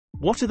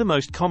What are the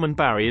most common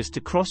barriers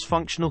to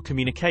cross-functional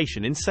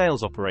communication in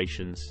sales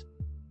operations?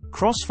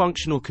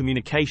 Cross-functional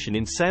communication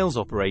in sales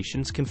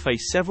operations can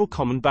face several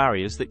common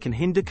barriers that can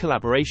hinder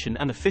collaboration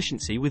and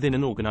efficiency within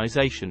an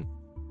organization.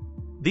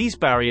 These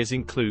barriers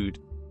include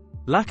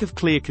lack of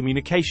clear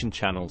communication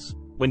channels.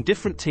 When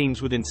different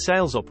teams within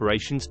sales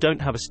operations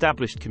don't have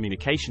established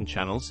communication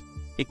channels,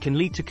 it can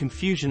lead to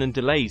confusion and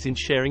delays in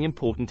sharing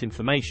important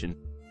information.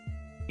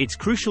 It's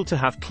crucial to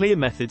have clear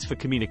methods for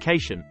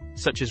communication,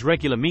 such as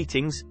regular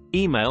meetings,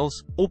 emails,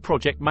 or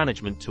project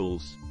management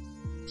tools.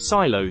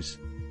 Silos.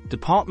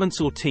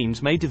 Departments or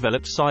teams may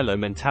develop silo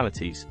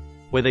mentalities,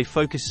 where they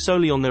focus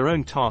solely on their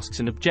own tasks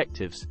and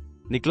objectives,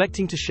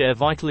 neglecting to share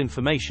vital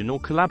information or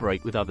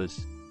collaborate with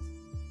others.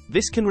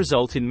 This can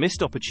result in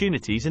missed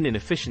opportunities and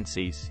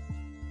inefficiencies.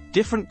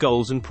 Different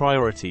goals and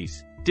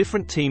priorities.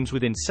 Different teams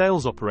within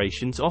sales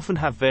operations often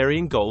have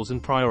varying goals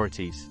and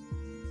priorities.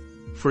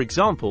 For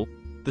example,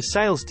 the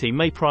sales team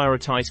may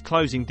prioritize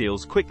closing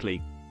deals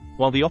quickly,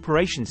 while the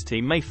operations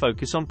team may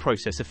focus on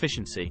process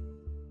efficiency.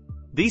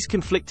 These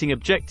conflicting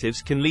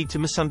objectives can lead to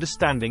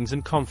misunderstandings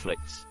and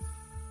conflicts.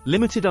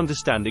 Limited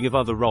understanding of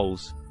other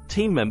roles.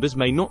 Team members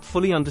may not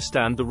fully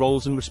understand the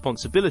roles and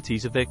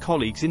responsibilities of their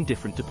colleagues in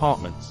different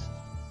departments.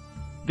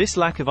 This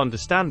lack of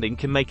understanding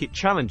can make it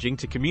challenging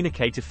to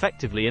communicate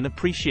effectively and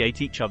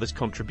appreciate each other's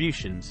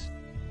contributions.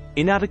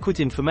 Inadequate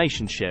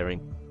information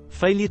sharing.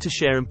 Failure to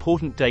share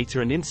important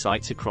data and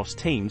insights across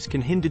teams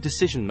can hinder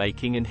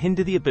decision-making and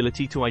hinder the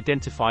ability to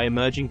identify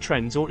emerging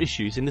trends or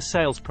issues in the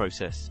sales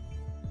process.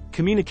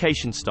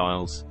 Communication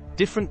styles.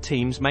 Different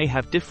teams may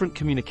have different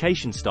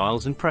communication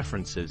styles and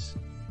preferences.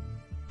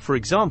 For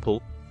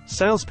example,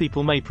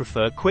 salespeople may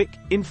prefer quick,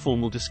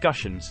 informal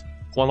discussions,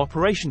 while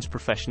operations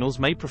professionals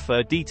may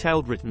prefer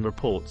detailed written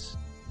reports.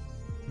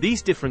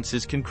 These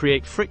differences can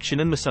create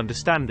friction and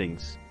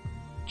misunderstandings.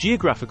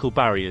 Geographical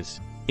barriers.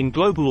 In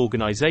global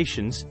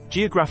organizations,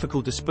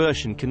 geographical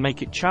dispersion can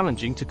make it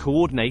challenging to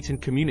coordinate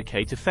and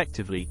communicate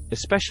effectively,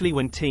 especially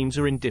when teams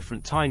are in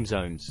different time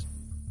zones.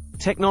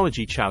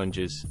 Technology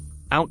challenges.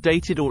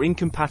 Outdated or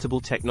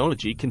incompatible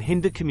technology can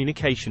hinder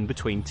communication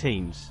between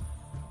teams.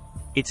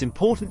 It's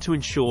important to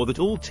ensure that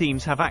all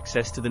teams have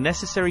access to the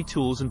necessary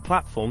tools and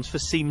platforms for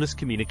seamless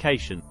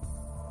communication.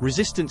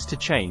 Resistance to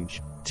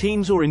change.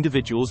 Teams or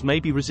individuals may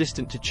be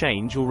resistant to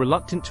change or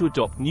reluctant to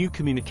adopt new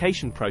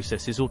communication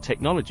processes or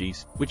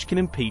technologies, which can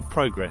impede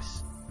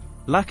progress.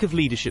 Lack of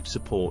leadership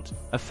support.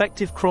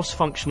 Effective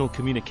cross-functional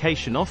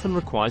communication often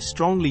requires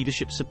strong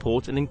leadership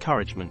support and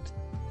encouragement.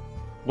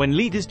 When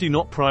leaders do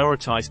not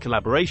prioritize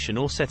collaboration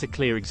or set a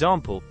clear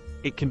example,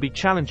 it can be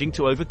challenging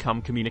to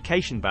overcome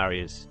communication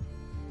barriers.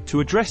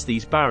 To address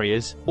these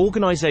barriers,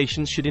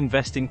 organizations should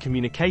invest in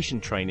communication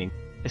training,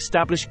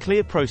 establish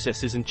clear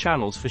processes and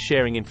channels for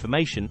sharing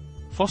information,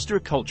 foster a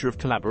culture of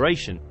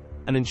collaboration,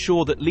 and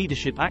ensure that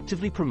leadership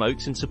actively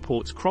promotes and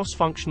supports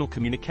cross-functional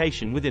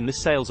communication within the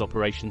sales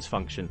operations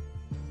function.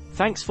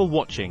 Thanks for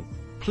watching.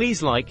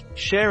 Please like,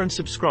 share and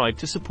subscribe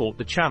to support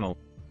the channel.